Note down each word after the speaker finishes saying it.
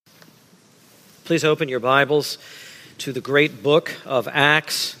Please open your Bibles to the great book of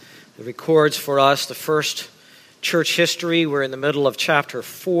Acts. It records for us the first church history. We're in the middle of chapter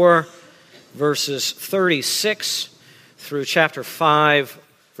 4, verses 36 through chapter 5,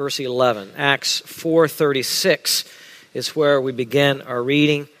 verse 11. Acts 4:36 is where we begin our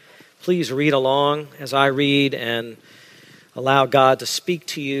reading. Please read along as I read and allow God to speak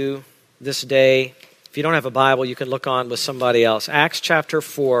to you this day. If you don't have a Bible, you can look on with somebody else. Acts chapter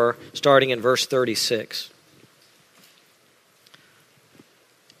 4, starting in verse 36.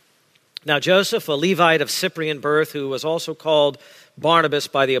 Now Joseph, a Levite of Cyprian birth, who was also called Barnabas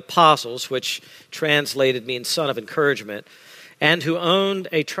by the apostles, which translated means son of encouragement, and who owned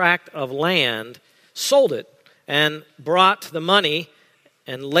a tract of land, sold it and brought the money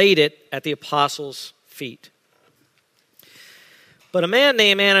and laid it at the apostles' feet. But a man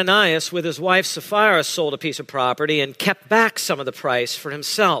named Ananias with his wife Sapphira sold a piece of property and kept back some of the price for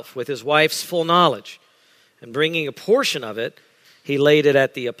himself with his wife's full knowledge. And bringing a portion of it, he laid it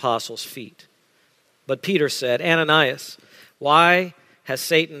at the apostles' feet. But Peter said, Ananias, why has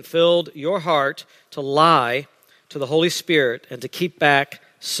Satan filled your heart to lie to the Holy Spirit and to keep back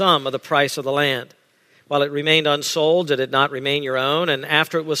some of the price of the land? While it remained unsold, did it not remain your own? And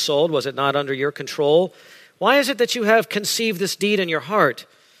after it was sold, was it not under your control? Why is it that you have conceived this deed in your heart?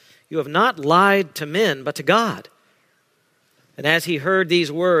 You have not lied to men, but to God. And as he heard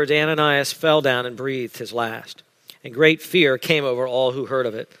these words, Ananias fell down and breathed his last. And great fear came over all who heard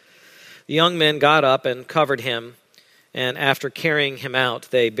of it. The young men got up and covered him, and after carrying him out,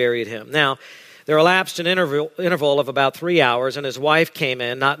 they buried him. Now, there elapsed an interval of about 3 hours, and his wife came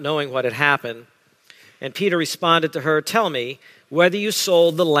in, not knowing what had happened. And Peter responded to her, tell me whether you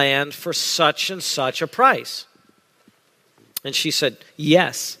sold the land for such and such a price. And she said,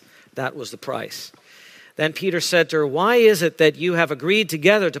 yes, that was the price. Then Peter said to her, why is it that you have agreed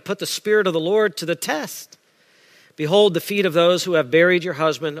together to put the Spirit of the Lord to the test? Behold, the feet of those who have buried your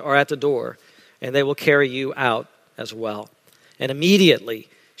husband are at the door, and they will carry you out as well. And immediately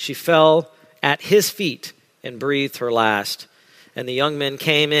she fell at his feet and breathed her last. And the young men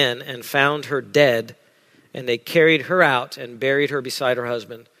came in and found her dead, and they carried her out and buried her beside her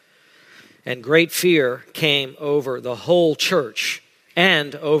husband. And great fear came over the whole church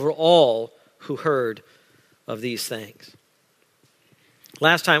and over all who heard of these things.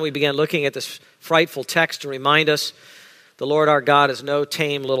 Last time we began looking at this frightful text to remind us the Lord our God is no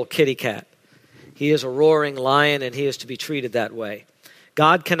tame little kitty cat. He is a roaring lion, and he is to be treated that way.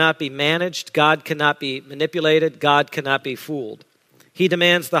 God cannot be managed. God cannot be manipulated. God cannot be fooled. He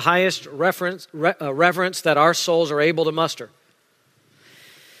demands the highest reverence that our souls are able to muster.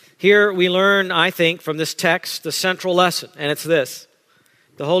 Here we learn, I think, from this text, the central lesson, and it's this.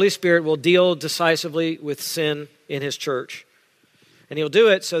 The Holy Spirit will deal decisively with sin in his church. And he'll do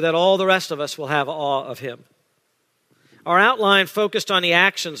it so that all the rest of us will have awe of him. Our outline focused on the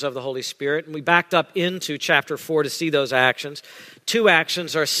actions of the Holy Spirit, and we backed up into chapter 4 to see those actions. 2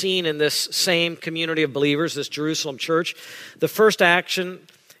 actions are seen in this same community of believers, this Jerusalem church. The first action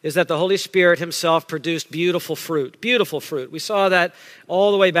is that the Holy Spirit himself produced beautiful fruit. Beautiful fruit. We saw that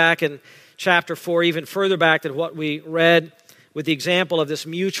all the way back in chapter 4, even further back than what we read, with the example of this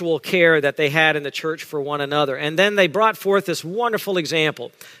mutual care that they had in the church for one another. And then they brought forth this wonderful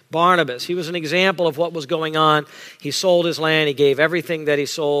example. Barnabas, he was an example of what was going on. He sold his land. He gave everything that he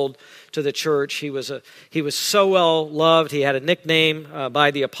sold to the church. He was so well loved. He had a nickname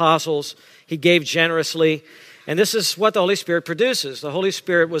by the apostles. He gave generously. And this is what the Holy Spirit produces. The Holy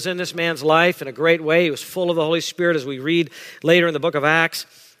Spirit was in this man's life in a great way. He was full of the Holy Spirit, as we read later in the book of Acts.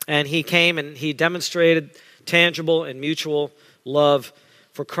 And he came and he demonstrated tangible and mutual love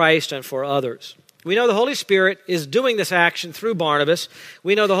for Christ and for others. We know the Holy Spirit is doing this action through Barnabas.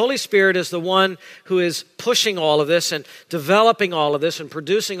 We know the Holy Spirit is the one who is pushing all of this and developing all of this and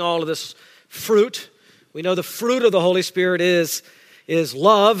producing all of this fruit. We know the fruit of the Holy Spirit is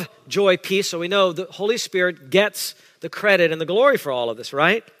love, joy, peace. So we know the Holy Spirit gets the credit and the glory for all of this,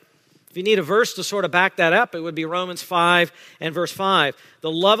 right? If you need a verse to sort of back that up, it would be Romans 5 and verse 5. The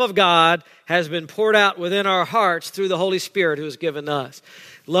love of God has been poured out within our hearts through the Holy Spirit who is given us.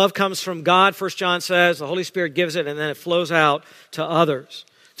 Love comes from God, 1 John says. The Holy Spirit gives it, and then it flows out to others.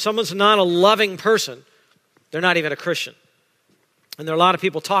 If someone's not a loving person, they're not even a Christian. And there are a lot of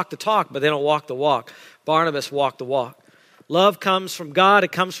people talk the talk, but they don't walk the walk. Barnabas walked the walk. Love comes from God.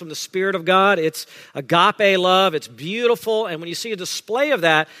 It comes from the Spirit of God. It's agape love. It's beautiful. And when you see a display of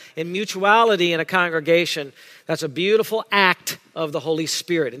that in mutuality in a congregation, that's a beautiful act of the Holy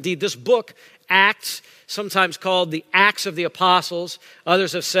Spirit. Indeed, this book, Acts, sometimes called the Acts of the Apostles.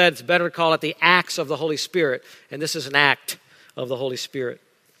 Others have said it's better to call it the Acts of the Holy Spirit. And this is an act of the Holy Spirit.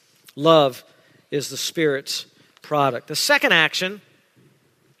 Love is the Spirit's product. The second action,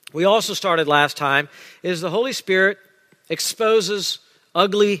 we also started last time, is the Holy Spirit exposes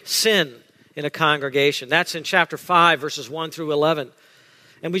ugly sin in a congregation. That's in chapter 5, verses 1 through 11.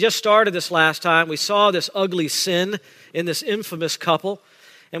 And we just started this last time. We saw this ugly sin in this infamous couple.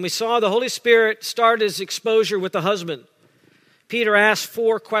 And we saw the Holy Spirit start his exposure with the husband. Peter asked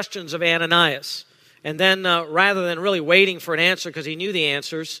 4 questions of Ananias. And then rather than really waiting for an answer because he knew the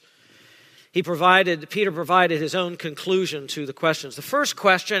answers, Peter provided his own conclusion to the questions. The first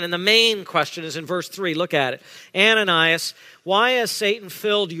question and the main question is in verse 3. Look at it. Ananias, why has Satan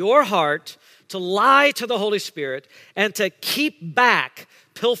filled your heart to lie to the Holy Spirit and to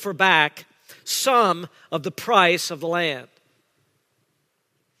pilfer back some of the price of the land?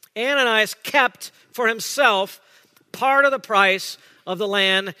 Ananias kept for himself part of the price of the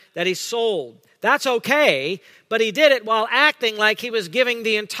land that he sold. That's okay, but he did it while acting like he was giving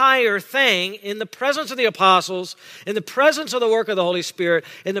the entire thing in the presence of the apostles, in the presence of the work of the Holy Spirit,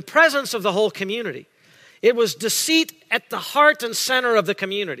 in the presence of the whole community. It was deceit at the heart and center of the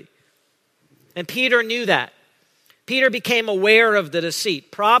community. And Peter knew that. Peter became aware of the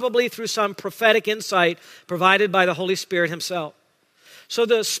deceit, probably through some prophetic insight provided by the Holy Spirit himself. So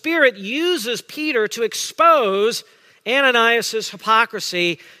the Spirit uses Peter to expose Ananias'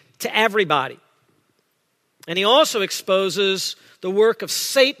 hypocrisy to everybody. And he also exposes the work of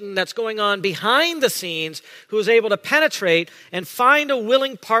Satan that's going on behind the scenes, who is able to penetrate and find a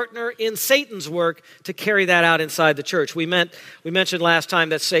willing partner in Satan's work to carry that out inside the church. We mentioned last time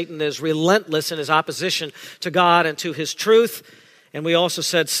that Satan is relentless in his opposition to God and to his truth. And we also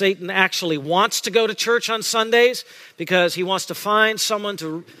said Satan actually wants to go to church on Sundays because he wants to find someone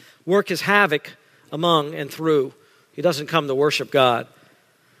to work his havoc among and through. He doesn't come to worship God.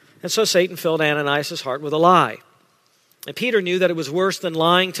 And so Satan filled Ananias' heart with a lie. And Peter knew that it was worse than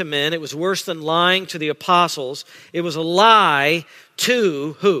lying to men. It was worse than lying to the apostles. It was a lie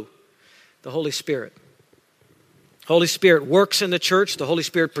to who? The Holy Spirit. Holy Spirit works in the church. The Holy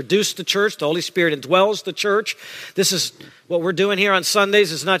Spirit produced the church. The Holy Spirit indwells the church. This is what we're doing here on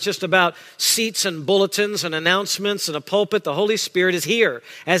Sundays. It's not just about seats and bulletins and announcements and a pulpit. The Holy Spirit is here,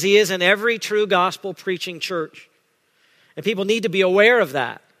 as he is in every true gospel preaching church. And people need to be aware of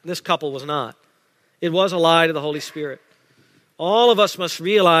that. This couple was not. It was a lie to the Holy Spirit. All of us must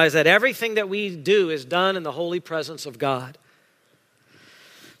realize that everything that we do is done in the holy presence of God.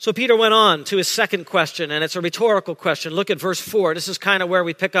 So Peter went on to his second question, and it's a rhetorical question. Look at verse 4. This is kind of where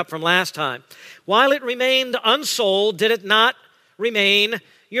we pick up from last time. While it remained unsold, did it not remain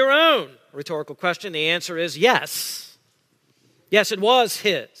your own? Rhetorical question. The answer is yes. Yes, it was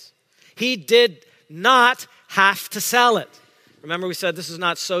his. He did not have to sell it. Remember, we said this is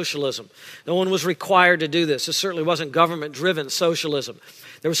not socialism. No one was required to do this. This certainly wasn't government-driven socialism.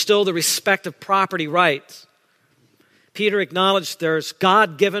 There was still the respect of property rights. Peter acknowledged there's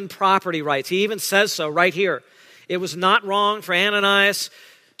God-given property rights. He even says so right here. It was not wrong for Ananias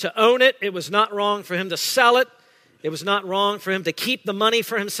to own it. It was not wrong for him to sell it. It was not wrong for him to keep the money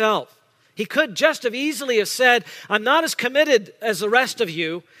for himself. He could just have easily have said, I'm not as committed as the rest of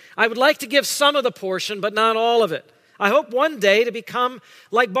you. I would like to give some of the portion, but not all of it. I hope one day to become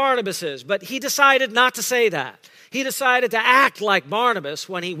like Barnabas is. But he decided not to say that. He decided to act like Barnabas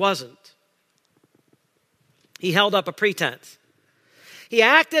when he wasn't. He held up a pretense. He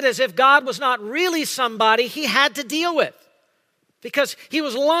acted as if God was not really somebody he had to deal with, because he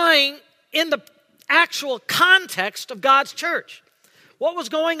was lying in the actual context of God's church. What was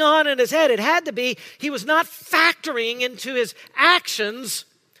going on in his head? It had to be he was not factoring into his actions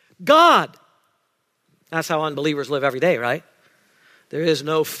God. That's how unbelievers live every day, right? There is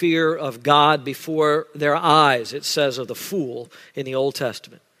no fear of God before their eyes, it says of the fool in the Old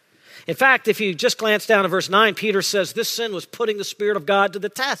Testament. In fact, if you just glance down to verse 9, Peter says this sin was putting the Spirit of God to the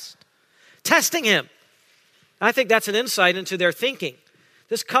test, testing him. I think that's an insight into their thinking.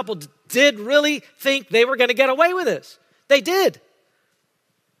 This couple did really think they were going to get away with this. They did.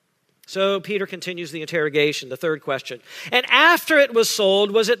 So Peter continues the interrogation, the third question. And after it was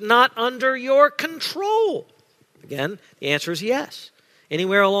sold, was it not under your control? Again, the answer is yes.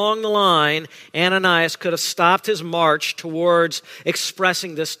 Anywhere along the line, Ananias could have stopped his march towards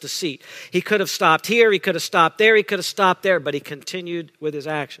expressing this deceit. He could have stopped here, he could have stopped there, he could have stopped there, but he continued with his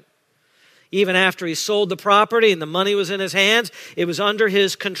action. Even after he sold the property and the money was in his hands, it was under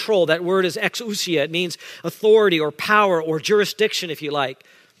his control. That word is exousia. It means authority or power or jurisdiction, if you like.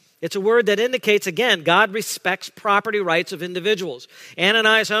 It's a word that indicates, again, God respects property rights of individuals.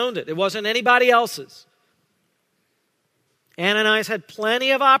 Ananias owned it. It wasn't anybody else's. Ananias had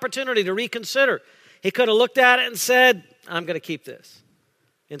plenty of opportunity to reconsider. He could have looked at it and said, I'm going to keep this.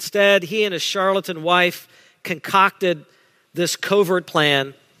 Instead, he and his charlatan wife concocted this covert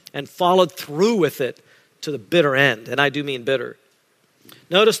plan and followed through with it to the bitter end. And I do mean bitter.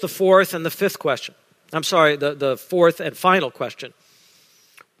 Notice the fourth and the fifth question. I'm sorry, the fourth and final question.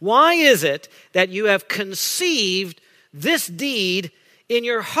 Why is it that you have conceived this deed in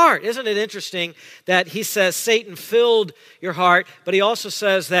your heart? Isn't it interesting that he says Satan filled your heart, but he also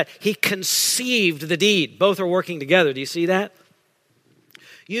says that he conceived the deed. Both are working together. Do you see that?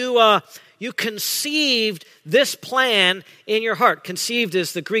 You conceived this plan in your heart. Conceived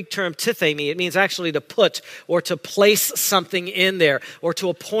is the Greek term tithemi. It means actually to put or to place something in there or to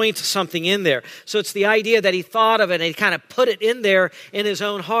appoint something in there. So it's the idea that he thought of it and he kind of put it in there in his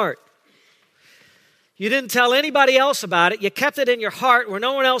own heart. You didn't tell anybody else about it. You kept it in your heart where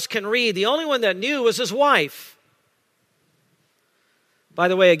no one else can read. The only one that knew was his wife. By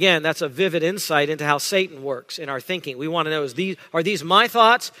the way, again, that's a vivid insight into how Satan works in our thinking. We want to know, are these my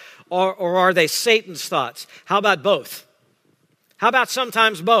thoughts or are they Satan's thoughts? How about both? How about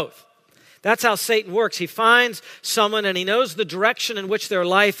sometimes both? That's how Satan works. He finds someone and he knows the direction in which their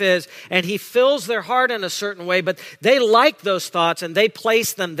life is, and he fills their heart in a certain way, but they like those thoughts and they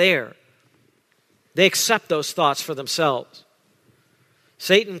place them there. They accept those thoughts for themselves.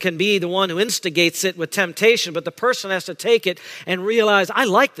 Satan can be the one who instigates it with temptation, but the person has to take it and realize, I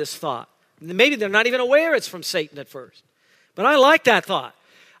like this thought. Maybe they're not even aware it's from Satan at first, but I like that thought.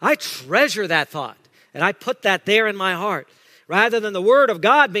 I treasure that thought, and I put that there in my heart. Rather than the word of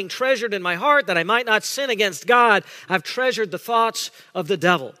God being treasured in my heart that I might not sin against God, I've treasured the thoughts of the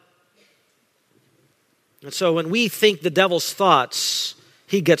devil. And so when we think the devil's thoughts,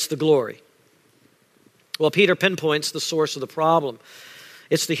 he gets the glory. Well, Peter pinpoints the source of the problem.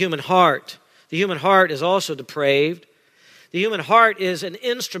 It's the human heart. The human heart is also depraved. The human heart is an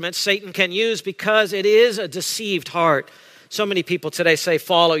instrument Satan can use because it is a deceived heart. So many people today say,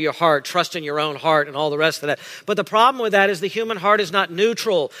 follow your heart, trust in your own heart, and all the rest of that. But the problem with that is the human heart is not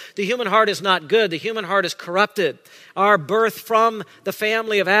neutral. The human heart is not good. The human heart is corrupted. Our birth from the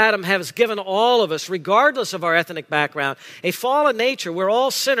family of Adam has given all of us, regardless of our ethnic background, a fallen nature. We're all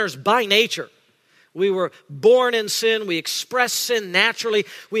sinners by nature. We were born in sin. We express sin naturally.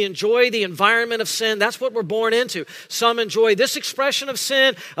 We enjoy the environment of sin. That's what we're born into. Some enjoy this expression of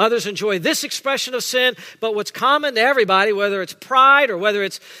sin. Others enjoy this expression of sin. But what's common to everybody, whether it's pride or whether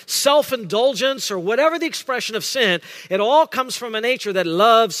it's self-indulgence or whatever the expression of sin, it all comes from a nature that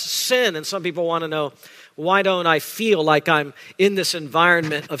loves sin. And some people want to know, why don't I feel like I'm in this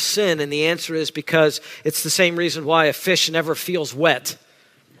environment of sin? And the answer is because it's the same reason why a fish never feels wet.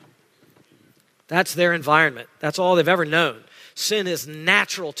 That's their environment. That's all they've ever known. Sin is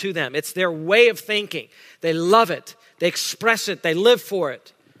natural to them. It's their way of thinking. They love it. They express it. They live for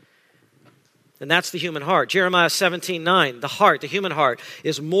it. And that's the human heart. Jeremiah 17:9, the human heart,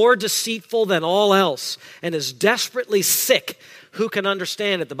 is more deceitful than all else and is desperately sick. Who can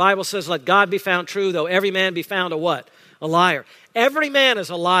understand it? The Bible says, let God be found true, though every man be found a what? A liar. Every man is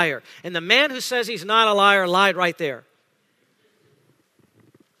a liar. And the man who says he's not a liar lied right there.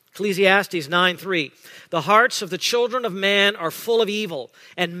 Ecclesiastes 9:3, the hearts of the children of man are full of evil,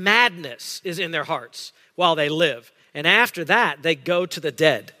 and madness is in their hearts while they live. And after that, they go to the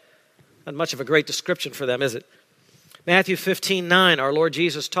dead. Not much of a great description for them, is it? Matthew 15:9, our Lord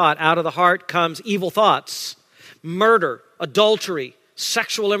Jesus taught, out of the heart comes evil thoughts, murder, adultery,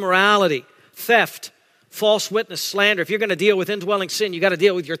 sexual immorality, theft, false witness, slander. If you're going to deal with indwelling sin, you got to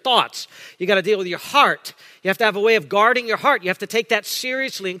deal with your thoughts. You got to deal with your heart. You have to have a way of guarding your heart. You have to take that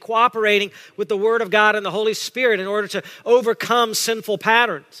seriously and cooperating with the Word of God and the Holy Spirit in order to overcome sinful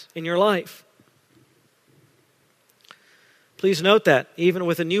patterns in your life. Please note that even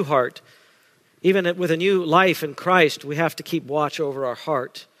with a new heart, even with a new life in Christ, we have to keep watch over our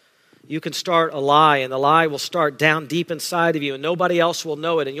heart. You can start a lie, and the lie will start down deep inside of you, and nobody else will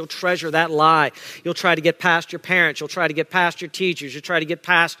know it, and you'll treasure that lie. You'll try to get past your parents. You'll try to get past your teachers. You'll try to get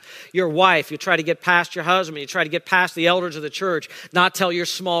past your wife. You'll try to get past your husband. You try to get past the elders of the church, not tell your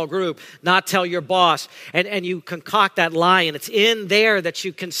small group, not tell your boss, and you concoct that lie, and it's in there that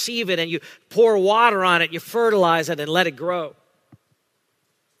you conceive it, and you pour water on it, you fertilize it, and let it grow.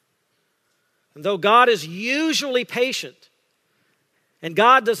 And though God is usually patient, and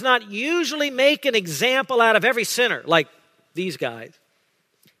God does not usually make an example out of every sinner like these guys,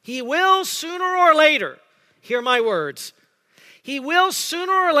 He will sooner or later, hear my words, He will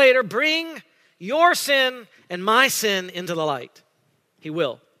sooner or later bring your sin and my sin into the light. He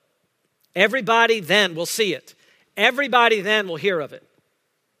will. Everybody then will see it. Everybody then will hear of it.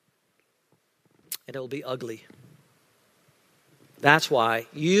 And it will be ugly. That's why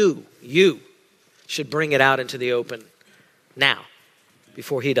you should bring it out into the open now.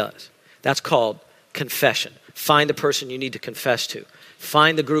 before he does. That's called confession. Find the person you need to confess to.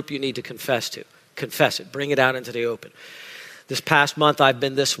 Find the group you need to confess to. Confess it. Bring it out into the open. This past month, I've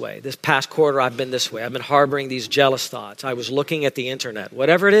been this way. This past quarter, I've been this way. I've been harboring these jealous thoughts. I was looking at the internet.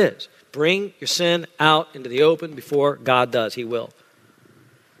 Whatever it is, bring your sin out into the open before God does. He will.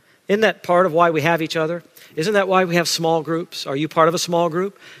 Isn't that part of why we have each other? Isn't that why we have small groups? Are you part of a small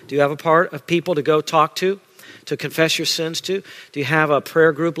group? Do you have a part of people to go talk to confess your sins to? Do you have a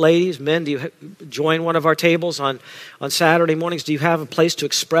prayer group, ladies, men? Do you join one of our tables on Saturday mornings? Do you have a place to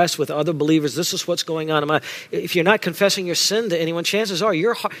express with other believers, this is what's going on in my... If you're not confessing your sin to anyone, chances are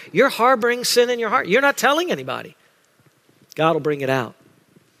you're harboring sin in your heart. You're not telling anybody. God will bring it out.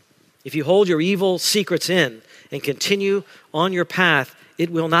 If you hold your evil secrets in and continue on your path, it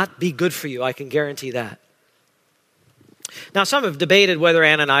will not be good for you. I can guarantee that. Now, some have debated whether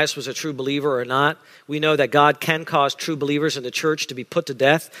Ananias was a true believer or not. We know that God can cause true believers in the church to be put to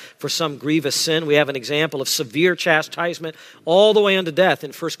death for some grievous sin. We have an example of severe chastisement all the way unto death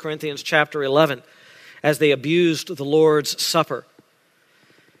in 1 Corinthians chapter 11 as they abused the Lord's Supper.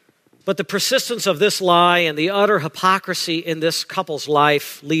 But the persistence of this lie and the utter hypocrisy in this couple's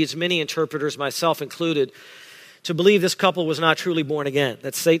life leads many interpreters, myself included, to believe this couple was not truly born again,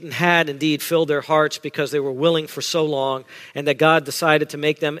 that Satan had indeed filled their hearts because they were willing for so long, and that God decided to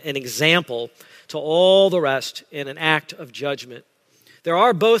make them an example to all the rest in an act of judgment. There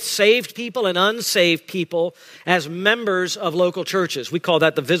are both saved people and unsaved people as members of local churches. We call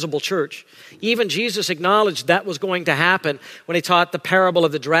that the visible church. Even Jesus acknowledged that was going to happen when he taught the parable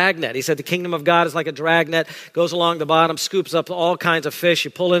of the dragnet. He said the kingdom of God is like a dragnet, goes along the bottom, scoops up all kinds of fish. You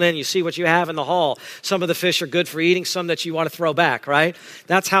pull it in, you see what you have in the haul. Some of the fish are good for eating, some that you want to throw back, right?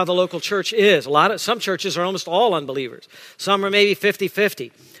 That's how the local church is. Some churches are almost all unbelievers. Some are maybe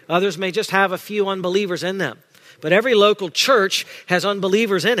 50-50. Others may just have a few unbelievers in them. But every local church has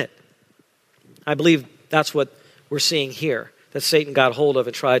unbelievers in it. I believe that's what we're seeing here, that Satan got hold of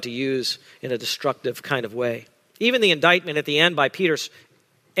and tried to use in a destructive kind of way. Even the indictment at the end by Peter's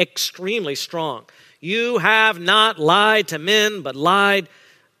extremely strong. You have not lied to men, but lied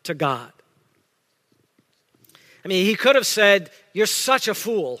to God. I mean, he could have said, you're such a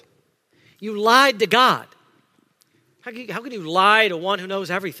fool. You lied to God. How can you lie to one who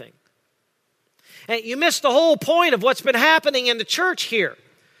knows everything? And you missed the whole point of what's been happening in the church here.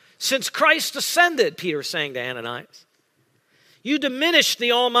 Since Christ ascended, Peter's saying to Ananias. You diminished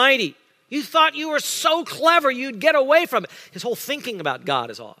the Almighty. You thought you were so clever you'd get away from it. His whole thinking about God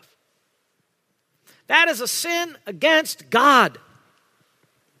is off. That is a sin against God.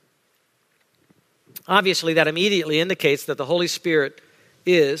 Obviously, that immediately indicates that the Holy Spirit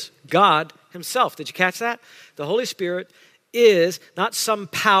is God himself. Did you catch that? The Holy Spirit is not some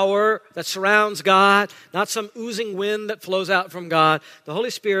power that surrounds God, not some oozing wind that flows out from God. The Holy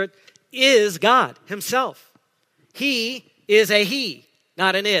Spirit is God himself. He is a he,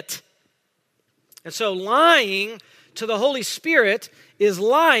 not an it. And so lying to the Holy Spirit is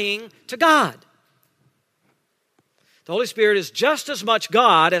lying to God. The Holy Spirit is just as much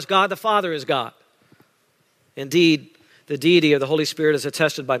God as God the Father is God. Indeed, the deity of the Holy Spirit is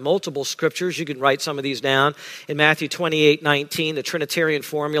attested by multiple scriptures. You can write some of these down. In Matthew 28:19, the Trinitarian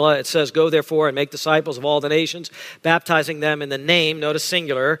formula, it says, go therefore and make disciples of all the nations, baptizing them in the name, notice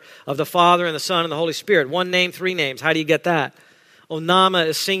singular, of the Father and the Son and the Holy Spirit. One name, three names. How do you get that? Onama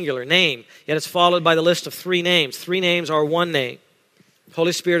is singular, name. Yet it's followed by the list of three names. Three names are one name.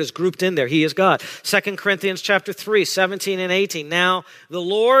 Holy Spirit is grouped in there. He is God. 2 Corinthians chapter 3, 17 and 18. Now, the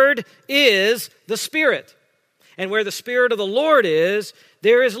Lord is the Spirit. And where the Spirit of the Lord is,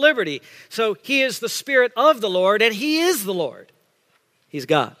 there is liberty. So he is the Spirit of the Lord, and he is the Lord. He's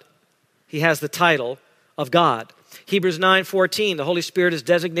God. He has the title of God. Hebrews 9:14, the Holy Spirit is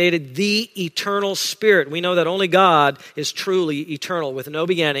designated the eternal Spirit. We know that only God is truly eternal, with no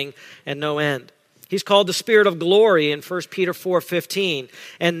beginning and no end. He's called the Spirit of glory in 1 Peter 4:15,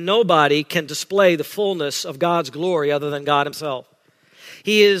 and nobody can display the fullness of God's glory other than God himself.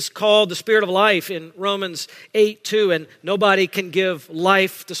 He is called the Spirit of life in Romans 8:2, and nobody can give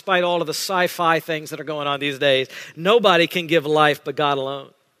life despite all of the sci-fi things that are going on these days. Nobody can give life but God alone.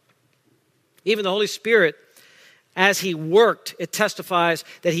 Even the Holy Spirit, as he worked, it testifies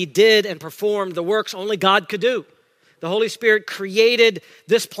that he did and performed the works only God could do. The Holy Spirit created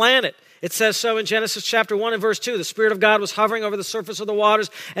this planet. It says so in Genesis chapter 1 and verse 2. The Spirit of God was hovering over the surface of the waters,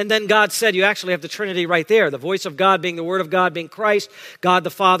 and then God said, you actually have the Trinity right there. The voice of God being the Word of God being Christ, God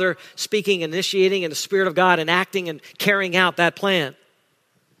the Father speaking, initiating, and the Spirit of God enacting and carrying out that plan.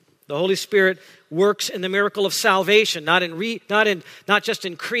 The Holy Spirit works in the miracle of salvation, not just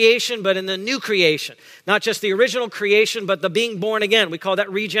in creation, but in the new creation. Not just the original creation, but the being born again. We call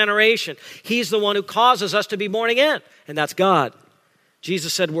that regeneration. He's the one who causes us to be born again, and that's God.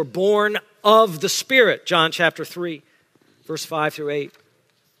 Jesus said we're born of the Spirit, John chapter 3, verse 5 through 8.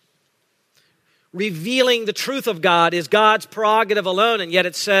 Revealing the truth of God is God's prerogative alone, and yet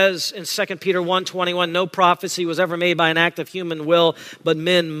it says in 2 Peter 1:21, no prophecy was ever made by an act of human will, but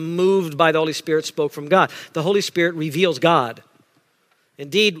men moved by the Holy Spirit spoke from God. The Holy Spirit reveals God.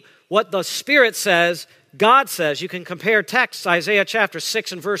 Indeed, what the Spirit says, God says. You can compare texts, Isaiah chapter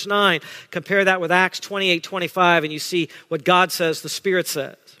 6 and verse 9, compare that with Acts 28:25, and you see what God says, the Spirit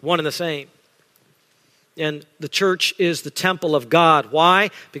says, one and the same. And the church is the temple of God. Why?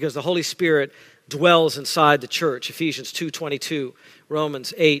 Because the Holy Spirit dwells inside the church. Ephesians 2:22,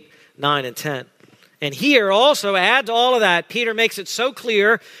 Romans 8, 9, and 10. And here also, add to all of that, Peter makes it so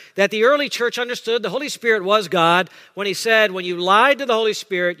clear that the early church understood the Holy Spirit was God when he said, when you lied to the Holy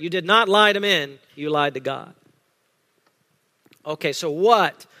Spirit, you did not lie to men, you lied to God. Okay, so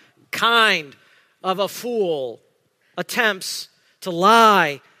what kind of a fool attempts to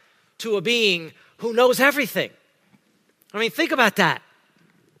lie to a being who knows everything? I mean, think about that.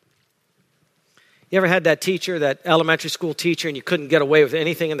 You ever had that teacher, that elementary school teacher, and you couldn't get away with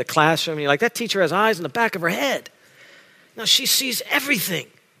anything in the classroom? And you're like, that teacher has eyes in the back of her head. No, she sees everything.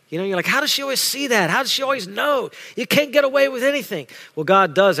 You know, you're like, how does she always see that? How does she always know? You can't get away with anything. Well,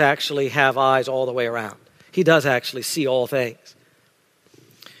 God does actually have eyes all the way around. He does actually see all things.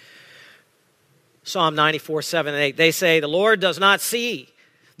 Psalm 94, 7 and 8, they say, the Lord does not see.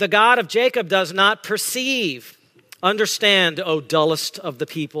 The God of Jacob does not perceive. Understand, O dullest of the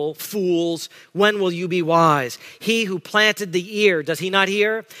people, fools, when will you be wise? He who planted the ear, does he not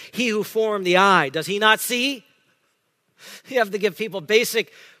hear? He who formed the eye, does he not see? You have to give people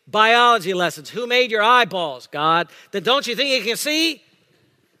basic biology lessons. Who made your eyeballs? God. Then don't you think he can see?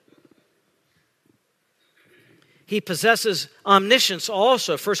 He possesses omniscience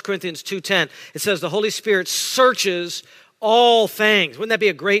also. 1 Corinthians 2:10, it says the Holy Spirit searches all things. Wouldn't that be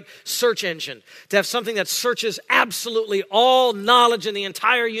a great search engine? To have something that searches absolutely all knowledge in the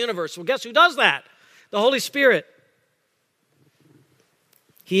entire universe. Well, guess who does that? The Holy Spirit.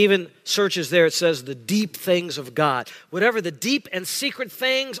 He even searches there, it says, the deep things of God. Whatever the deep and secret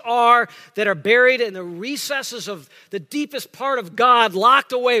things are that are buried in the recesses of the deepest part of God,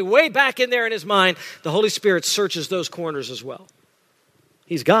 locked away way back in there in his mind, the Holy Spirit searches those corners as well.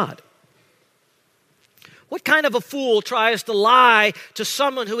 He's God. What kind of a fool tries to lie to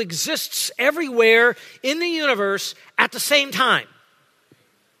someone who exists everywhere in the universe at the same time?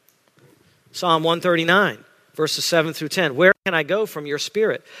 Psalm 139, verses 7 through 10. Where can I go from your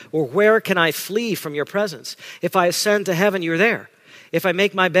spirit? Or where can I flee from your presence? If I ascend to heaven, you're there. If I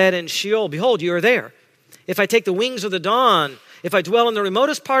make my bed in Sheol, behold, you are there. If I take the wings of the dawn, if I dwell in the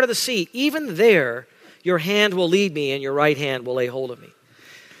remotest part of the sea, even there your hand will lead me and your right hand will lay hold of me.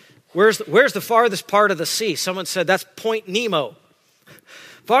 Where's the farthest part of the sea? Someone said that's Point Nemo.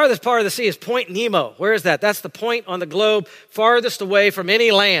 Farthest part of the sea is Point Nemo. Where is that? That's the point on the globe farthest away from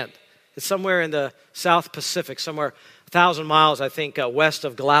any land. It's somewhere in the South Pacific, somewhere 1,000 miles, I think, west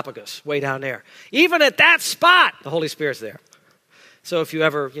of Galapagos, way down there. Even at that spot, the Holy Spirit's there. So if you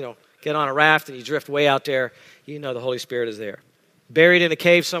ever, get on a raft and you drift way out there, you know the Holy Spirit is there. Buried in a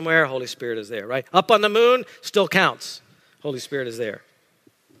cave somewhere, Holy Spirit is there, right? Up on the moon, still counts. Holy Spirit is there.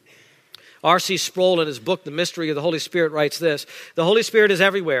 R.C. Sproul in his book, The Mystery of the Holy Spirit, writes this: the Holy Spirit is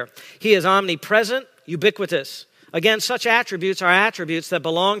everywhere. He is omnipresent, ubiquitous. Again, such attributes are attributes that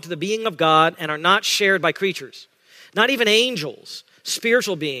belong to the being of God and are not shared by creatures. Not even angels,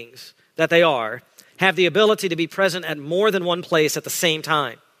 spiritual beings that they are, have the ability to be present at more than one place at the same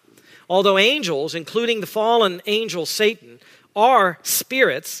time. Although angels, including the fallen angel Satan, are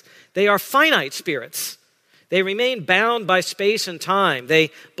spirits, they are finite spirits. They remain bound by space and time.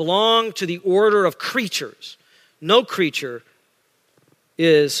 They belong to the order of creatures. No creature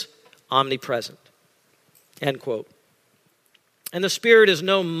is omnipresent. End quote. And the Spirit is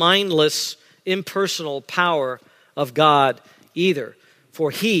no mindless, impersonal power of God either. For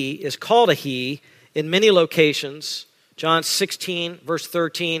he is called a he in many locations. John 16, verse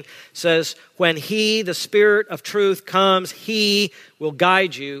 13 says, when he, the Spirit of truth, comes, he will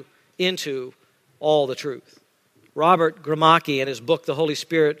guide you into all the truth. Robert Gramacki, in his book, The Holy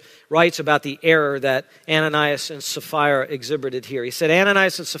Spirit, writes about the error that Ananias and Sapphira exhibited here. He said,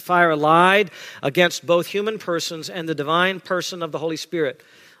 Ananias and Sapphira lied against both human persons and the divine person of the Holy Spirit.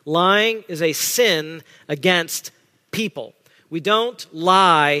 Lying is a sin against people. We don't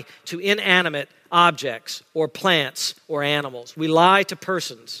lie to inanimate objects or plants or animals. We lie to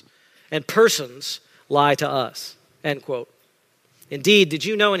persons. and persons lie to us." End quote. Indeed, did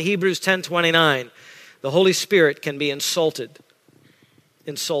you know in Hebrews 10:29, the Holy Spirit can be insulted?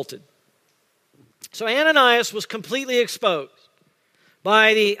 Insulted. So Ananias was completely exposed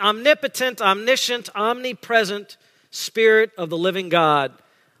by the omnipotent, omniscient, omnipresent Spirit of the living God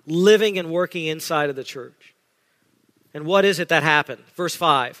living and working inside of the church. And what is it that happened? Verse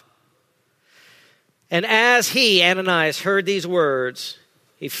 5. And as he, Ananias, heard these words,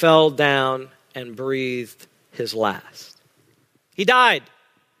 he fell down and breathed his last. He died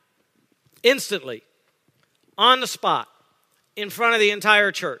instantly, on the spot, in front of the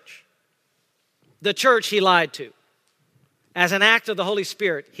entire church. The church he lied to. As an act of the Holy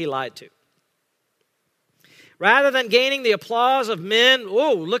Spirit, he lied to. Rather than gaining the applause of men,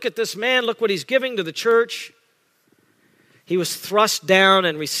 "Oh, look at this man, look what he's giving to the church," he was thrust down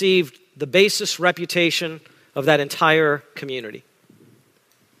and received the basest reputation of that entire community.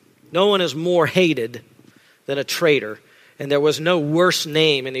 No one is more hated than a traitor, and there was no worse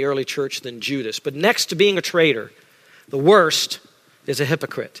name in the early church than Judas. But next to being a traitor, the worst is a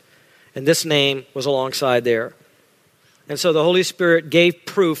hypocrite, and this name was alongside there. And so the Holy Spirit gave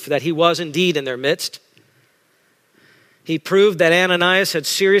proof that he was indeed in their midst. He proved that Ananias had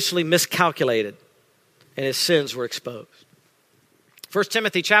seriously miscalculated, and his sins were exposed. 1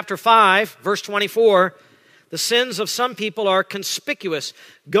 Timothy chapter 5, verse 24, the sins of some people are conspicuous,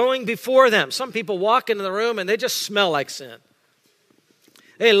 going before them. Some people walk into the room and they just smell like sin.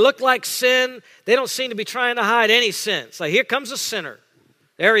 They look like sin. They don't seem to be trying to hide any sin. It's like, here comes a sinner.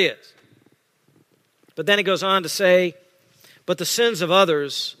 There he is. But then he goes on to say, but the sins of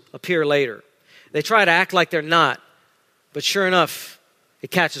others appear later. They try to act like they're not, but sure enough,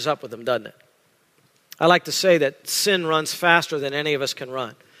 it catches up with them, doesn't it? I like to say that sin runs faster than any of us can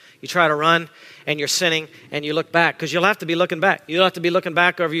run. You try to run and you're sinning and you look back, because you'll have to be looking back. You'll have to be looking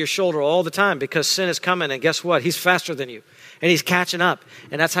back over your shoulder all the time, because sin is coming, and guess what? He's faster than you and he's catching up,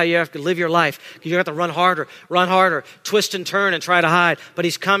 and that's how you have to live your life. You have to run harder, twist and turn and try to hide, but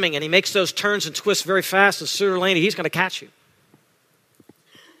he's coming and he makes those turns and twists very fast, and sooner or later he's going to catch you.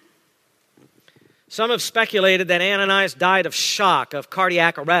 Some have speculated that Ananias died of shock, of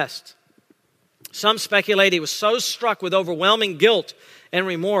cardiac arrest. Some speculate he was so struck with overwhelming guilt and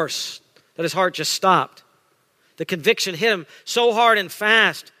remorse that his heart just stopped. The conviction hit him so hard and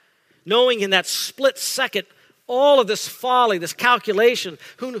fast, knowing in that split second all of this folly, this calculation,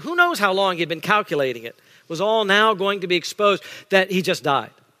 who knows how long he'd been calculating it, was all now going to be exposed, that he just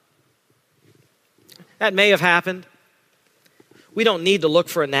died. That may have happened. We don't need to look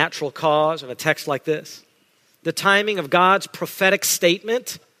for a natural cause in a text like this. The timing of God's prophetic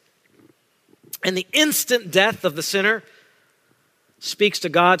statement and the instant death of the sinner speaks to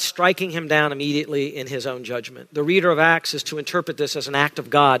God striking him down immediately in his own judgment. The reader of Acts is to interpret this as an act of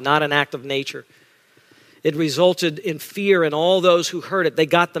God, not an act of nature. It resulted in fear in all those who heard it. They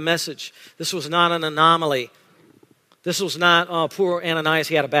got the message. This was not an anomaly. This was not, oh, poor Ananias,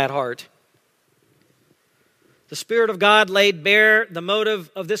 he had a bad heart. The Spirit of God laid bare the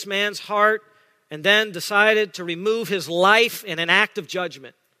motive of this man's heart and then decided to remove his life in an act of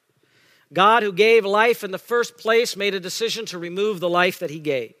judgment. God, who gave life in the first place, made a decision to remove the life that he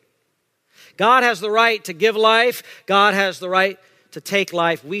gave. God has the right to give life. God has the right to take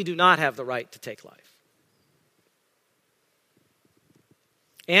life. We do not have the right to take life.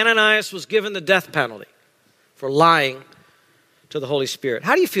 Ananias was given the death penalty for lying to the Holy Spirit.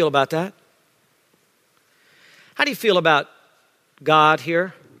 How do you feel about that? How do you feel about God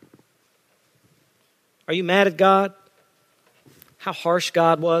here? Are you mad at God? How harsh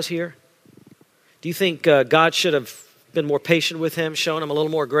God was here? Do you think God should have been more patient with him, shown him a little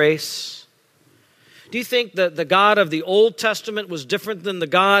more grace? Do you think that the God of the Old Testament was different than the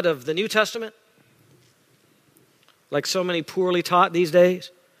God of the New Testament? Like so many poorly taught these days?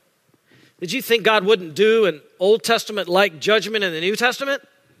 Did you think God wouldn't do an Old Testament-like judgment in the New Testament?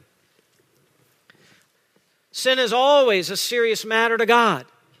 Sin is always a serious matter to God.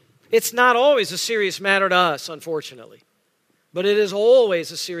 It's not always a serious matter to us, unfortunately. But it is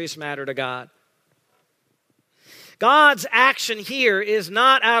always a serious matter to God. God's action here is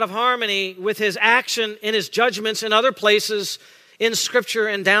not out of harmony with his action in his judgments in other places in Scripture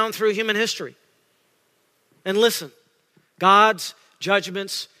and down through human history. And listen, God's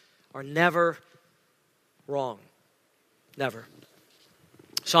judgments are never wrong. Never.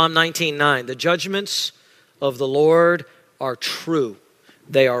 Psalm 19:9, the judgments of the Lord are true.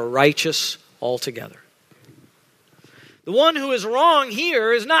 They are righteous altogether. The one who is wrong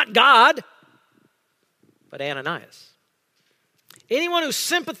here is not God, but Ananias. Anyone who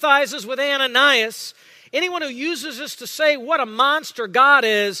sympathizes with Ananias, anyone who uses this to say what a monster God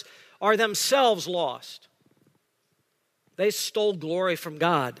is, are themselves lost. They stole glory from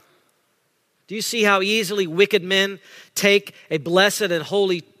God. Do you see how easily wicked men take a blessed and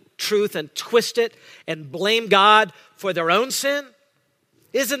holy truth and twist it and blame God for their own sin?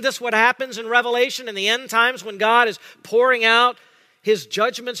 Isn't this what happens in Revelation in the end times when God is pouring out His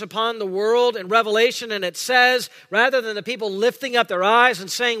judgments upon the world in Revelation? And it says, rather than the people lifting up their eyes and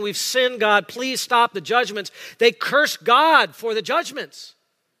saying, we've sinned, God, please stop the judgments, they curse God for the judgments.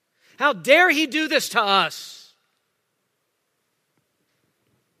 How dare He do this to us?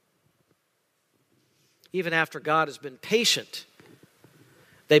 Even after God has been patient,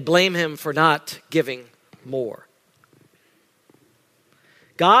 they blame Him for not giving more.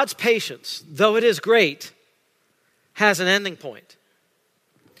 God's patience, though it is great, has an ending point.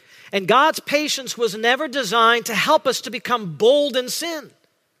 And God's patience was never designed to help us to become bold in sin.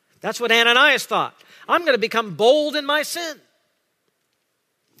 That's what Ananias thought. I'm going to become bold in my sin.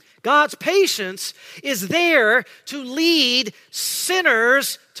 God's patience is there to lead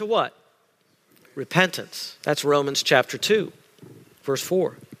sinners to what? Repentance. That's Romans chapter 2, verse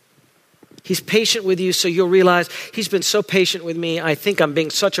 4. He's patient with you so you'll realize He's been so patient with me, I think I'm being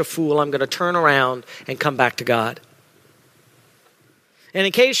such a fool, I'm going to turn around and come back to God. And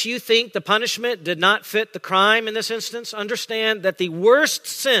in case you think the punishment did not fit the crime in this instance, understand that the worst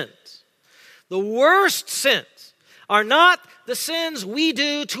sins are not the sins we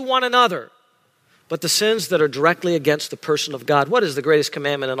do to one another, but the sins that are directly against the person of God. What is the greatest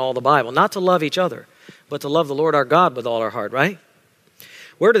commandment in all the Bible? Not to love each other, but to love the Lord our God with all our heart, right?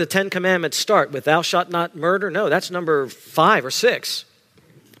 Where do the 10 Commandments start? With thou shalt not murder? No, that's number 5 or 6.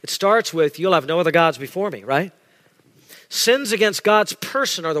 It starts with you'll have no other gods before me, right? Sins against God's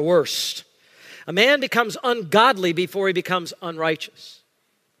person are the worst. A man becomes ungodly before he becomes unrighteous.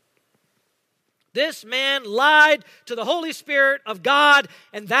 This man lied to the Holy Spirit of God,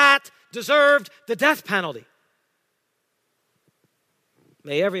 and that deserved the death penalty.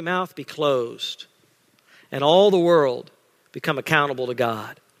 May every mouth be closed, and all the world become accountable to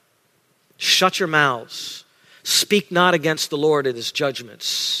God. Shut your mouths. Speak not against the Lord in His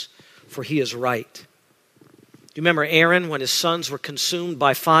judgments, for He is right. Do you remember Aaron when his sons were consumed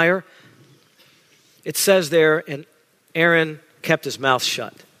by fire? It says there, and Aaron kept his mouth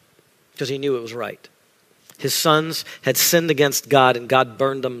shut because he knew it was right. His sons had sinned against God, and God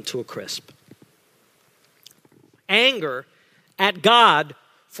burned them to a crisp. Anger at God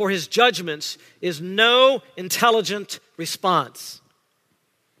for His judgments is no intelligent response.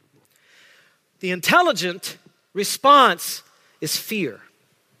 The intelligent response is fear.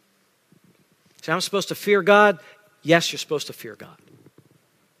 So I'm supposed to fear God? Yes, you're supposed to fear God.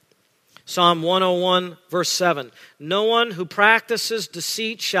 Psalm 101, verse 7. No one who practices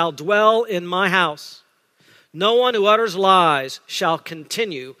deceit shall dwell in my house. No one who utters lies shall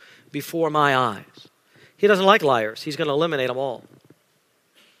continue before my eyes. He doesn't like liars. He's going to eliminate them all.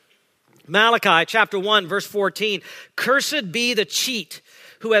 Malachi chapter 1, verse 14. Cursed be the cheat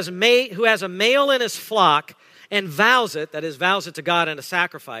who has a male in his flock and vows it, that is, vows it to God in a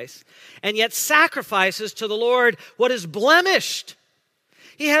sacrifice, and yet sacrifices to the Lord what is blemished.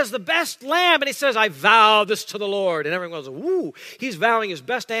 He has the best lamb, and he says, I vow this to the Lord. And everyone goes, woo, he's vowing his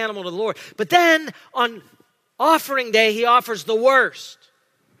best animal to the Lord. But then on offering day, he offers the worst.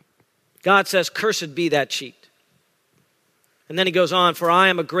 God says, cursed be that cheat. And then he goes on, for I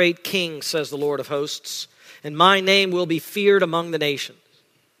am a great king, says the Lord of hosts, and my name will be feared among the nations.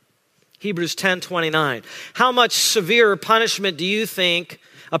 Hebrews 10:29. How much severe punishment do you think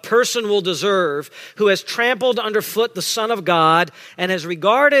a person will deserve who has trampled underfoot the Son of God and has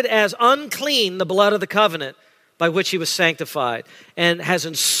regarded as unclean the blood of the covenant by which he was sanctified and has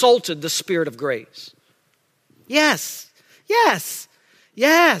insulted the Spirit of grace? Yes, yes,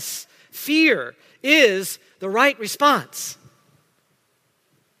 yes. Fear is the right response.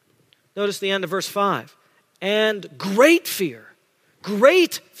 Notice the end of verse 5. And great fear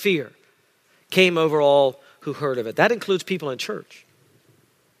came over all who heard of it. That includes people in church.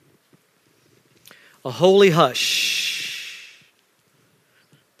 A holy hush.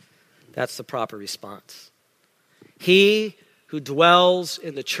 That's the proper response. He who dwells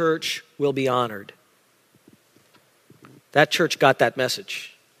in the church will be honored. That church got that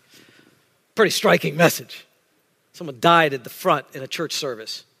message. Pretty striking message. Someone died at the front in a church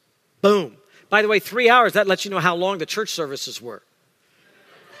service. Boom. By the way, 3 hours, that lets you know how long the church services were.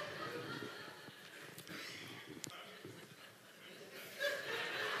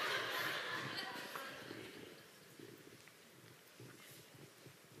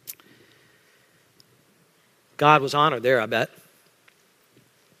 God was honored there, I bet.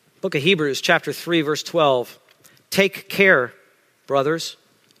 Book of Hebrews, chapter 3, verse 12. Take care, brothers,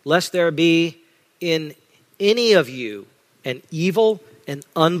 lest there be in any of you an evil and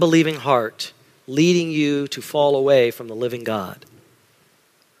unbelieving heart, leading you to fall away from the living God.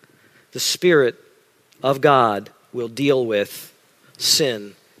 The Spirit of God will deal with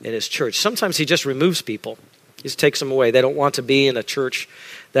sin in his church. Sometimes he just removes people. He just takes them away. They don't want to be in a church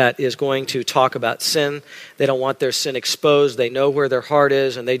that is going to talk about sin. They don't want their sin exposed. They know where their heart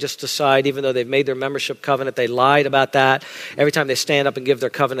is, and they just decide, even though they've made their membership covenant, they lied about that. Every time they stand up and give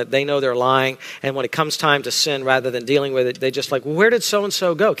their covenant, they know they're lying. And when it comes time to sin, rather than dealing with it, they just like, well, where did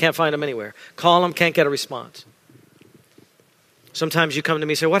so-and-so go? Can't find them anywhere. Call them, can't get a response. Sometimes you come to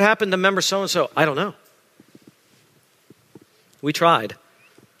me and say, what happened to member so-and-so? I don't know. We tried.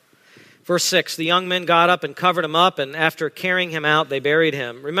 Verse 6, the young men got up and covered him up, and after carrying him out, they buried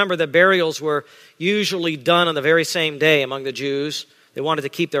him. Remember that burials were usually done on the very same day among the Jews. They wanted to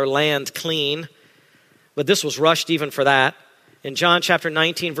keep their land clean, but this was rushed even for that. In John chapter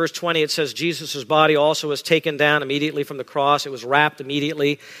 19, verse 20, it says, Jesus' body also was taken down immediately from the cross. It was wrapped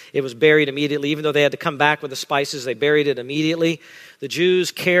immediately. It was buried immediately. Even though they had to come back with the spices, they buried it immediately. The Jews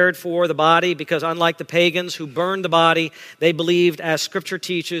cared for the body because unlike the pagans who burned the body, they believed, as Scripture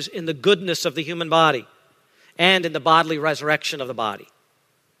teaches, in the goodness of the human body and in the bodily resurrection of the body.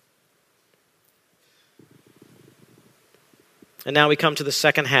 And now we come to the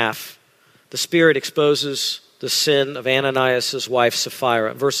second half. The Spirit exposes the sin of Ananias' wife,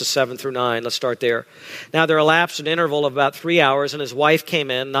 Sapphira. Verses 7 through 9. Let's start there. Now there elapsed an interval of about 3 hours, and his wife came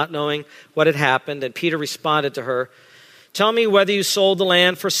in, not knowing what had happened. And Peter responded to her, tell me whether you sold the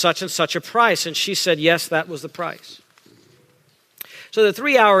land for such and such a price. And she said, yes, that was the price. So the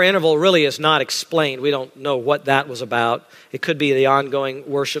 3-hour interval really is not explained. We don't know what that was about. It could be the ongoing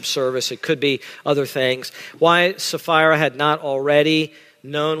worship service. It could be other things. Why Sapphira had not already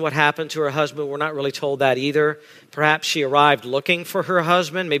known what happened to her husband, we're not really told that either. Perhaps she arrived looking for her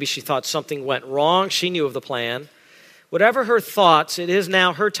husband. Maybe she thought something went wrong. She knew of the plan. Whatever her thoughts, it is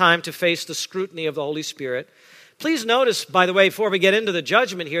now her time to face the scrutiny of the Holy Spirit. Please notice, by the way, before we get into the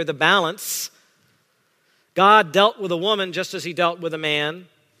judgment here, the balance. God dealt with a woman just as he dealt with a man.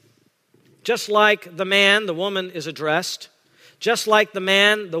 Just like the man, the woman is addressed. Just like the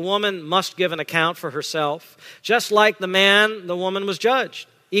man, the woman must give an account for herself. Just like the man, the woman was judged.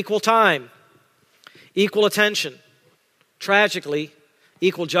 Equal time, equal attention. Tragically,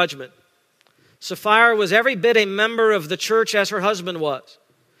 equal judgment. Sapphira was every bit a member of the church as her husband was.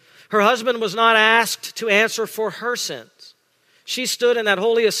 Her husband was not asked to answer for her sins. She stood in that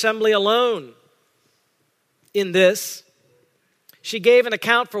holy assembly alone in this. She gave an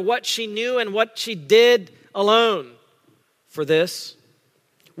account for what she knew and what she did alone for this.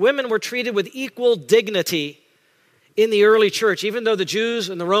 Women were treated with equal dignity in the early church, even though the Jews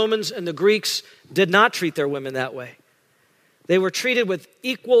and the Romans and the Greeks did not treat their women that way. They were treated with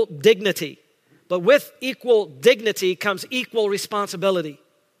equal dignity. But with equal dignity comes equal responsibility.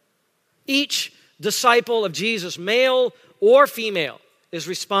 Each disciple of Jesus, male or female, is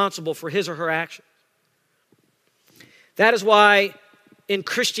responsible for his or her actions. That is why in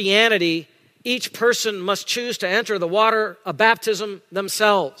Christianity, each person must choose to enter the water of baptism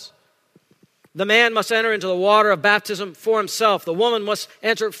themselves. The man must enter into the water of baptism for himself. The woman must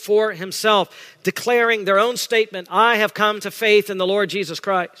enter for himself, declaring their own statement, I have come to faith in the Lord Jesus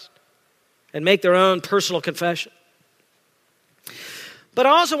Christ, and make their own personal confession. But I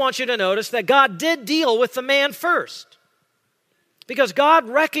also want you to notice that God did deal with the man first, because God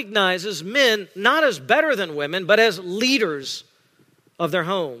recognizes men not as better than women, but as leaders of their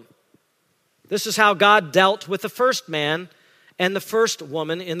home. This is how God dealt with the first man and the first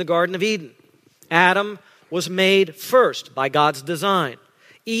woman in the Garden of Eden. Adam was made first by God's design.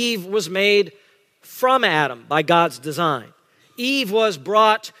 Eve was made from Adam by God's design. Eve was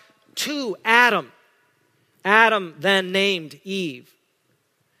brought to Adam. Adam then named Eve.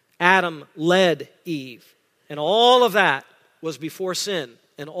 Adam led Eve. And all of that was before sin,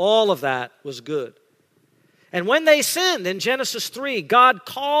 and all of that was good. And when they sinned in Genesis 3, God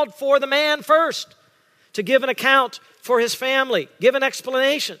called for the man first to give an account for his family, give an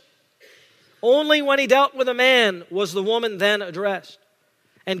explanation. Only when he dealt with a man was the woman then addressed.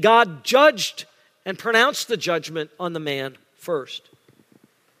 And God judged and pronounced the judgment on the man first.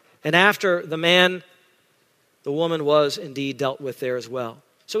 And after the man, the woman was indeed dealt with there as well.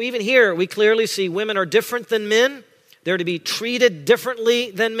 So even here, we clearly see women are different than men. They're to be treated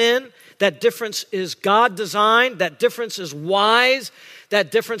differently than men. That difference is God-designed. That difference is wise.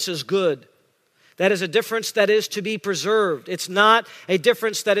 That difference is good. That is a difference that is to be preserved. It's not a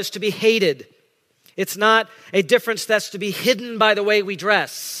difference that is to be hated. It's not a difference that's to be hidden by the way we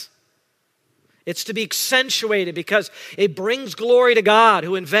dress. It's to be accentuated because it brings glory to God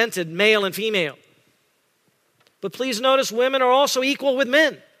who invented male and female. But please notice women are also equal with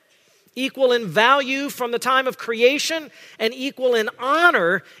men. Equal in value from the time of creation and equal in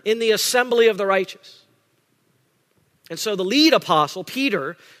honor in the assembly of the righteous. And so the lead apostle,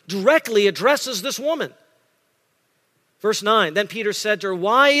 Peter, directly addresses this woman. Verse 9, then Peter said to her,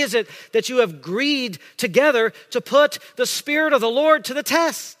 why is it that you have agreed together to put the Spirit of the Lord to the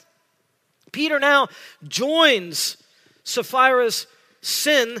test? Peter now joins Sapphira's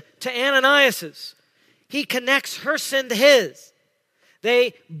sin to Ananias's. He connects her sin to his.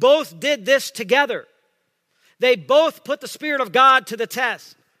 They both did this together. They both put the Spirit of God to the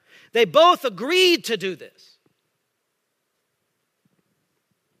test. They both agreed to do this.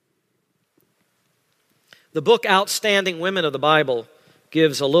 The book Outstanding Women of the Bible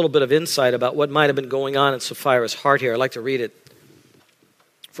gives a little bit of insight about what might have been going on in Sapphira's heart here. I'd like to read it.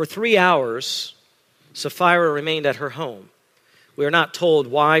 For 3 hours, Sapphira remained at her home. We are not told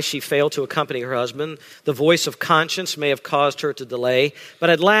why she failed to accompany her husband. The voice of conscience may have caused her to delay, but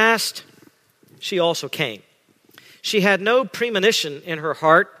at last she also came. She had no premonition in her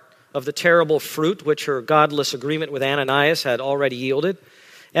heart of the terrible fruit which her godless agreement with Ananias had already yielded.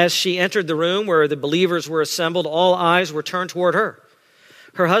 As she entered the room where the believers were assembled, all eyes were turned toward her.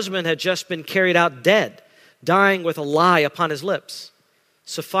 Her husband had just been carried out dead, dying with a lie upon his lips.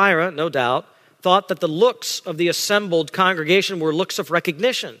 Sapphira, no doubt, thought that the looks of the assembled congregation were looks of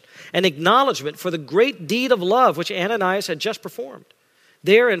recognition and acknowledgement for the great deed of love which Ananias had just performed.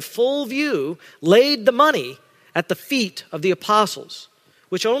 There in full view laid the money at the feet of the apostles,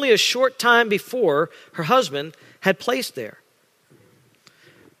 which only a short time before her husband had placed there.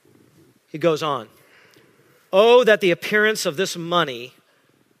 He goes on, oh, that the appearance of this money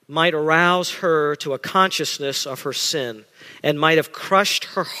might arouse her to a consciousness of her sin and might have crushed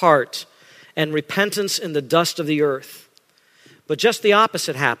her heart and repentance in the dust of the earth. But just the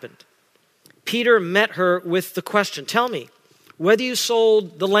opposite happened. Peter met her with the question, tell me, whether you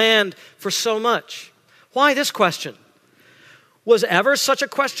sold the land for so much. Why this question? Was ever such a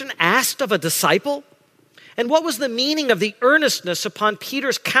question asked of a disciple? And what was the meaning of the earnestness upon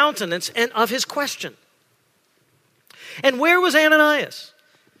Peter's countenance and of his question? And where was Ananias?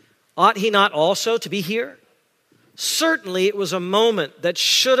 Ought he not also to be here? Certainly it was a moment that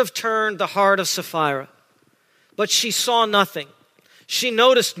should have turned the heart of Sapphira. But she saw nothing. She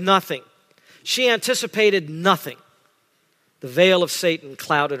noticed nothing. She anticipated nothing. The veil of Satan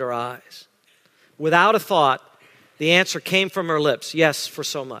clouded her eyes. Without a thought, the answer came from her lips, yes, for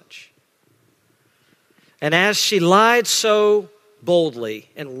so much. And as she lied so boldly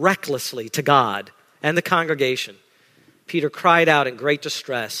and recklessly to God and the congregation, Peter cried out in great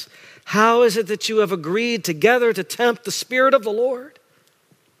distress, how is it that you have agreed together to tempt the Spirit of the Lord?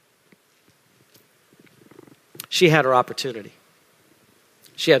 She had her opportunity.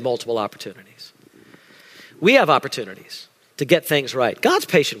 She had multiple opportunities. We have opportunities to get things right. God's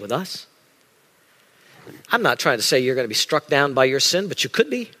patient with us. I'm not trying to say you're going to be struck down by your sin, but you could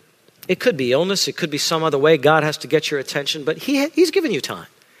be. It could be illness. It could be some other way. God has to get your attention, but He's given you time.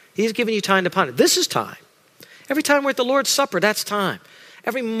 He's given you time to ponder. This is time. Every time we're at the Lord's Supper, that's time.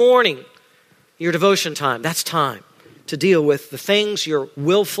 Every morning, your devotion time, that's time to deal with the things you're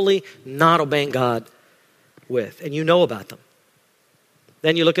willfully not obeying God with, and you know about them.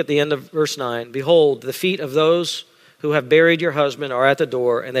 Then you look at the end of verse 9. Behold, the feet of those who have buried your husband are at the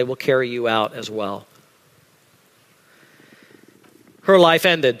door, and they will carry you out as well. Her life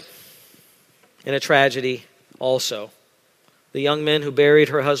ended in a tragedy also. The young men who buried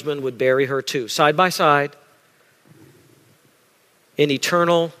her husband would bury her too, side by side, in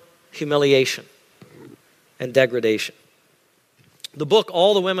eternal humiliation and degradation. The book,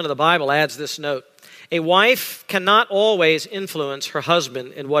 All the Women of the Bible, adds this note. A wife cannot always influence her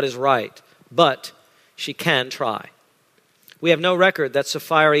husband in what is right, but she can try. We have no record that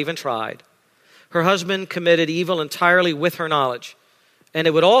Sapphira even tried. Her husband committed evil entirely with her knowledge, and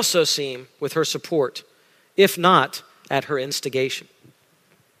it would also seem with her support, if not at her instigation.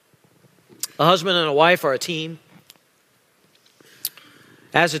 A husband and a wife are a team.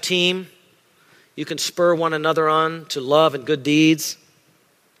 As a team, you can spur one another on to love and good deeds,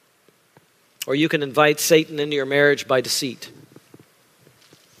 or you can invite Satan into your marriage by deceit.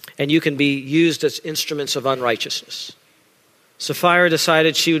 And you can be used as instruments of unrighteousness. Sapphira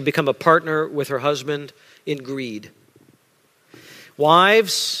decided she would become a partner with her husband in greed.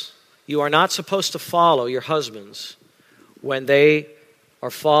 Wives, you are not supposed to follow your husbands when they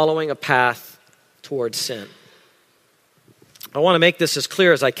are following a path towards sin. I want to make this as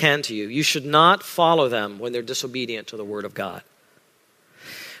clear as I can to you. You should not follow them when they're disobedient to the Word of God.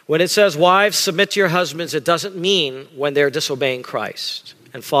 When it says, wives, submit to your husbands, it doesn't mean when they're disobeying Christ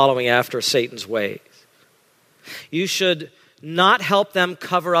and following after Satan's ways. You should not help them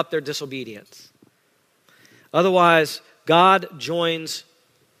cover up their disobedience. Otherwise, God joins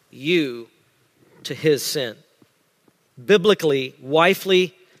you to his sin. Biblically,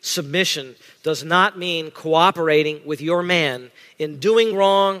 wifely submission does not mean cooperating with your man in doing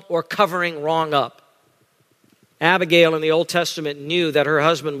wrong or covering wrong up. Abigail in the Old Testament knew that her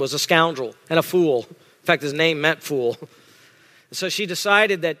husband was a scoundrel and a fool. In fact, his name meant fool. So she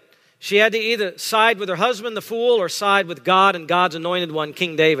decided that she had to either side with her husband, the fool, or side with God and God's anointed one,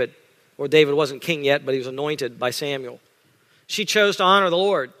 King David. Or David wasn't king yet, but he was anointed by Samuel. She chose to honor the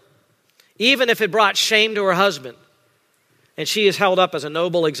Lord, even if it brought shame to her husband. And she is held up as a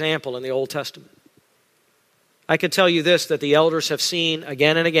noble example in the Old Testament. I can tell you this, that the elders have seen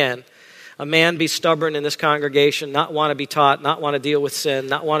again and again a man be stubborn in this congregation, not want to be taught, not want to deal with sin,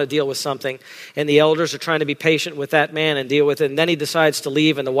 not want to deal with something. And the elders are trying to be patient with that man and deal with it. And then he decides to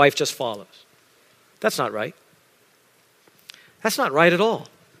leave and the wife just follows. That's not right. That's not right at all.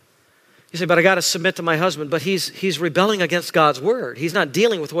 You say, but I got to submit to my husband. But he's rebelling against God's word. He's not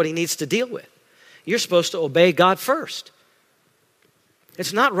dealing with what he needs to deal with. You're supposed to obey God first.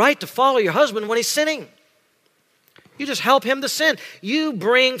 It's not right to follow your husband when he's sinning. You just help him to sin. You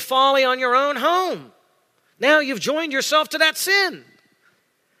bring folly on your own home. Now you've joined yourself to that sin.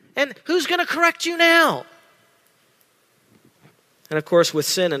 And who's going to correct you now? And of course, with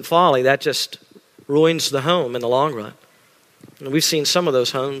sin and folly, that just ruins the home in the long run. And we've seen some of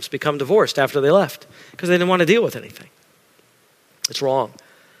those homes become divorced after they left because they didn't want to deal with anything. It's wrong.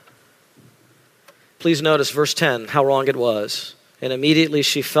 Please notice verse 10, how wrong it was. And immediately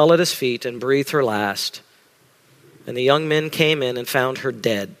she fell at his feet and breathed her last. And the young men came in and found her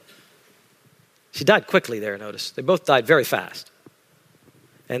dead. She died quickly there, notice. They both died very fast.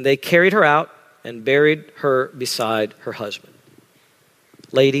 And they carried her out and buried her beside her husband.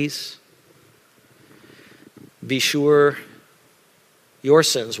 Ladies, be sure your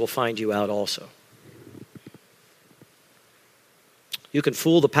sins will find you out also. You can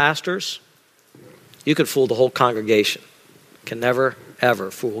fool the pastors. You can fool the whole congregation. Can never, ever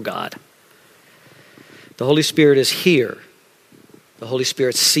fool God. The Holy Spirit is here. The Holy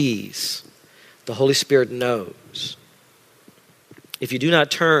Spirit sees. The Holy Spirit knows. If you do not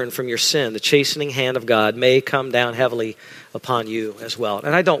turn from your sin, the chastening hand of God may come down heavily upon you as well.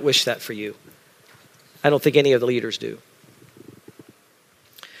 And I don't wish that for you. I don't think any of the leaders do.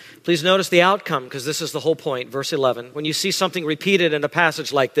 Please notice the outcome, because this is the whole point. Verse 11. When you see something repeated in a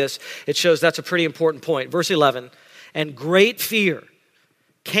passage like this, it shows that's a pretty important point. Verse 11. And great fear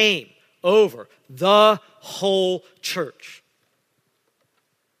came over the whole church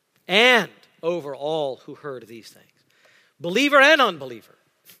and over all who heard these things. Believer and unbeliever.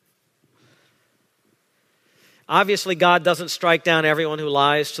 Obviously, God doesn't strike down everyone who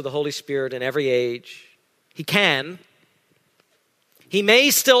lies to the Holy Spirit in every age. He can. He may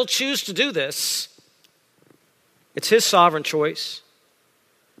still choose to do this. It's his sovereign choice.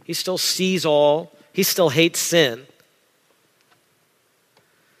 He still sees all. He still hates sin.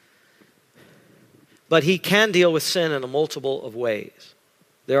 But he can deal with sin in a multiple of ways.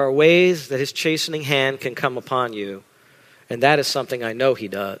 There are ways that his chastening hand can come upon you, and that is something I know he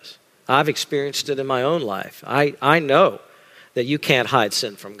does. I've experienced it in my own life. I know that you can't hide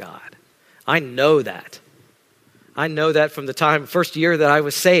sin from God. I know that. I know that from the first year that I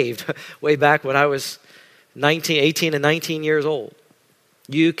was saved, way back when I was 18 and 19 years old.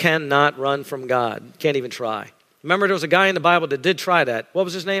 You cannot run from God. You can't even try. Remember, there was a guy in the Bible that did try that. What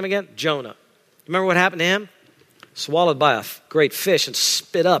was his name again? Jonah. Remember what happened to him? Swallowed by a great fish and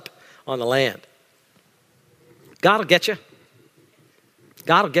spit up on the land. God will get you.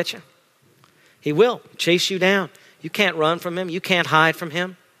 God will get you. He will chase you down. You can't run from him. You can't hide from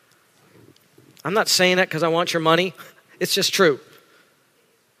him. I'm not saying that because I want your money. It's just true.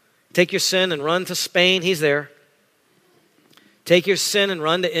 Take your sin and run to Spain. He's there. Take your sin and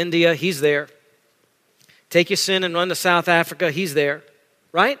run to India. He's there. Take your sin and run to South Africa. He's there.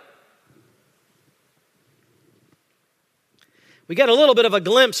 Right? We get a little bit of a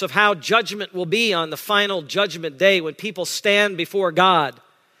glimpse of how judgment will be on the final judgment day when people stand before God.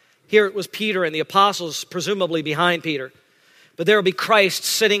 Here it was Peter and the apostles presumably behind Peter. But there will be Christ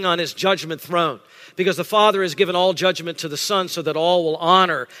sitting on his judgment throne because the Father has given all judgment to the Son so that all will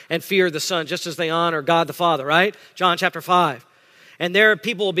honor and fear the Son just as they honor God the Father, right? John chapter 5. And there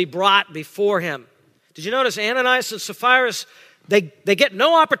people will be brought before him. Did you notice Ananias and Sapphira, they get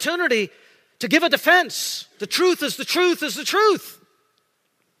no opportunity to give a defense. The truth is the truth is the truth.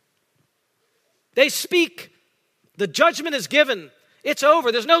 They speak. The judgment is given It's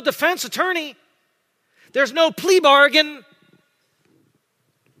over. There's no defense attorney. There's no plea bargain.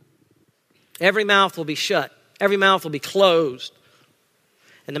 Every mouth will be shut. Every mouth will be closed.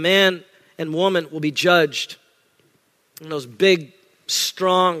 And the man and woman will be judged. And those big,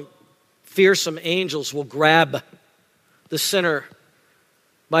 strong, fearsome angels will grab the sinner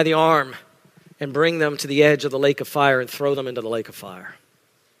by the arm and bring them to the edge of the lake of fire and throw them into the lake of fire.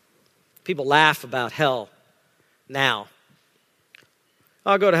 People laugh about hell now.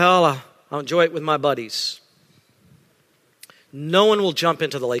 I'll go to hell. I'll enjoy it with my buddies. No one will jump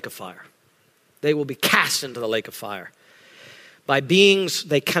into the lake of fire. They will be cast into the lake of fire by beings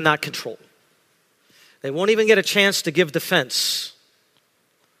they cannot control. They won't even get a chance to give defense.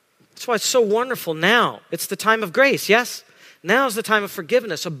 That's why it's so wonderful now. It's the time of grace, yes? Now is the time of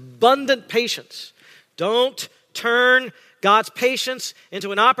forgiveness, abundant patience. Don't turn God's patience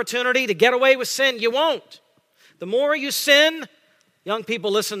into an opportunity to get away with sin. You won't. The more you sin, young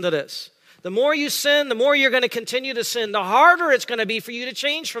people, listen to this. The more you sin, the more you're going to continue to sin. The harder it's going to be for you to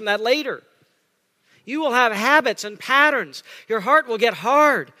change from that later. You will have habits and patterns. Your heart will get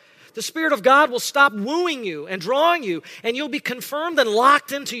hard. The Spirit of God will stop wooing you and drawing you, and you'll be confirmed and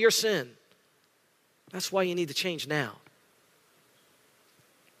locked into your sin. That's why you need to change now.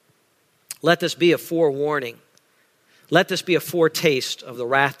 Let this be a forewarning. Let this be a foretaste of the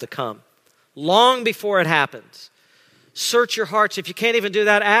wrath to come. Long before it happens, search your hearts. If you can't even do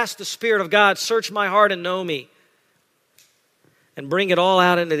that, ask the Spirit of God, search my heart and know me. And bring it all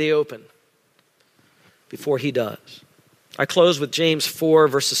out into the open before He does. I close with James 4,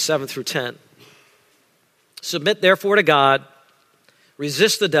 verses 7 through 10. Submit therefore to God,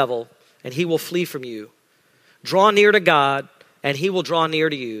 resist the devil, and he will flee from you. Draw near to God, and He will draw near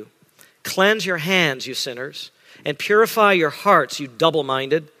to you. Cleanse your hands, you sinners, and purify your hearts, you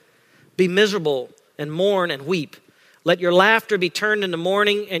double-minded. Be miserable and mourn and weep. Let your laughter be turned into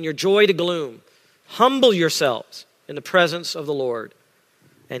mourning and your joy to gloom. Humble yourselves in the presence of the Lord,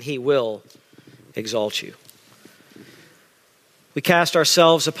 and He will exalt you. We cast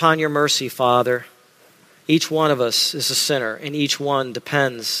ourselves upon your mercy, Father. Each one of us is a sinner, and each one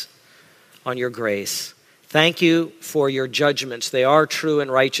depends on your grace. Thank you for your judgments. They are true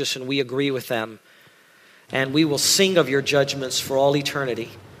and righteous, and we agree with them. And we will sing of your judgments for all eternity.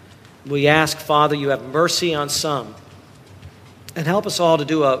 We ask, Father, you have mercy on some, and help us all to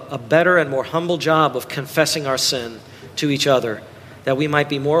do a better and more humble job of confessing our sin to each other, that we might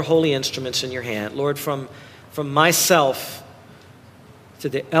be more holy instruments in your hand. Lord, from myself to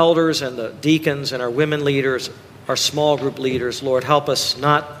the elders and the deacons and our women leaders, our small group leaders, Lord, help us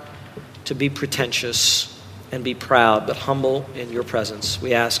not to be pretentious and be proud, but humble in your presence.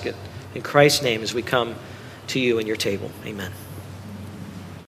 We ask it in Christ's name as we come to you and your table. Amen.